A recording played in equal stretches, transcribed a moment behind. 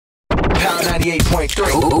Power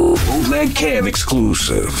 98.3. Bootleg Cam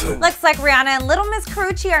exclusive. Looks like Rihanna and Little Miss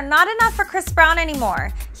Karuchi are not enough for Chris Brown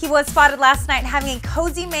anymore. He was spotted last night having a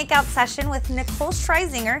cozy makeout session with Nicole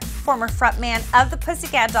Scherzinger, former frontman of the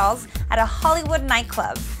Pussycat Dolls, at a Hollywood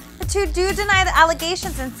nightclub. The two do deny the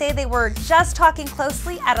allegations and say they were just talking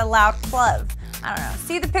closely at a loud club. I don't know.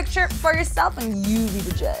 See the picture for yourself and you be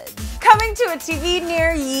the judge. Coming to a TV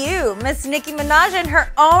near you, Miss Nicki Minaj and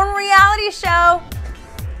her own reality show.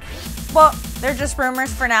 Well, they're just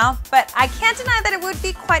rumors for now, but I can't deny that it would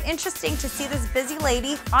be quite interesting to see this busy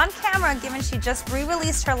lady on camera, given she just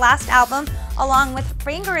re-released her last album along with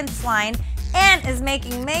Finger and Slime and is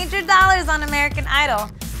making major dollars on American Idol.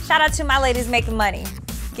 Shout out to my ladies making money.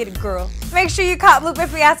 Get it, girl. Make sure you caught Lupe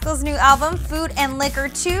Fiasco's new album, Food and Liquor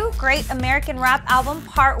 2, Great American Rap Album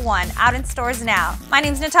Part 1, out in stores now. My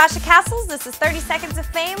name's Natasha Castles. This is 30 Seconds of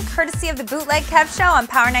Fame, courtesy of the Bootleg Kev Show on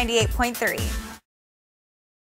Power 98.3.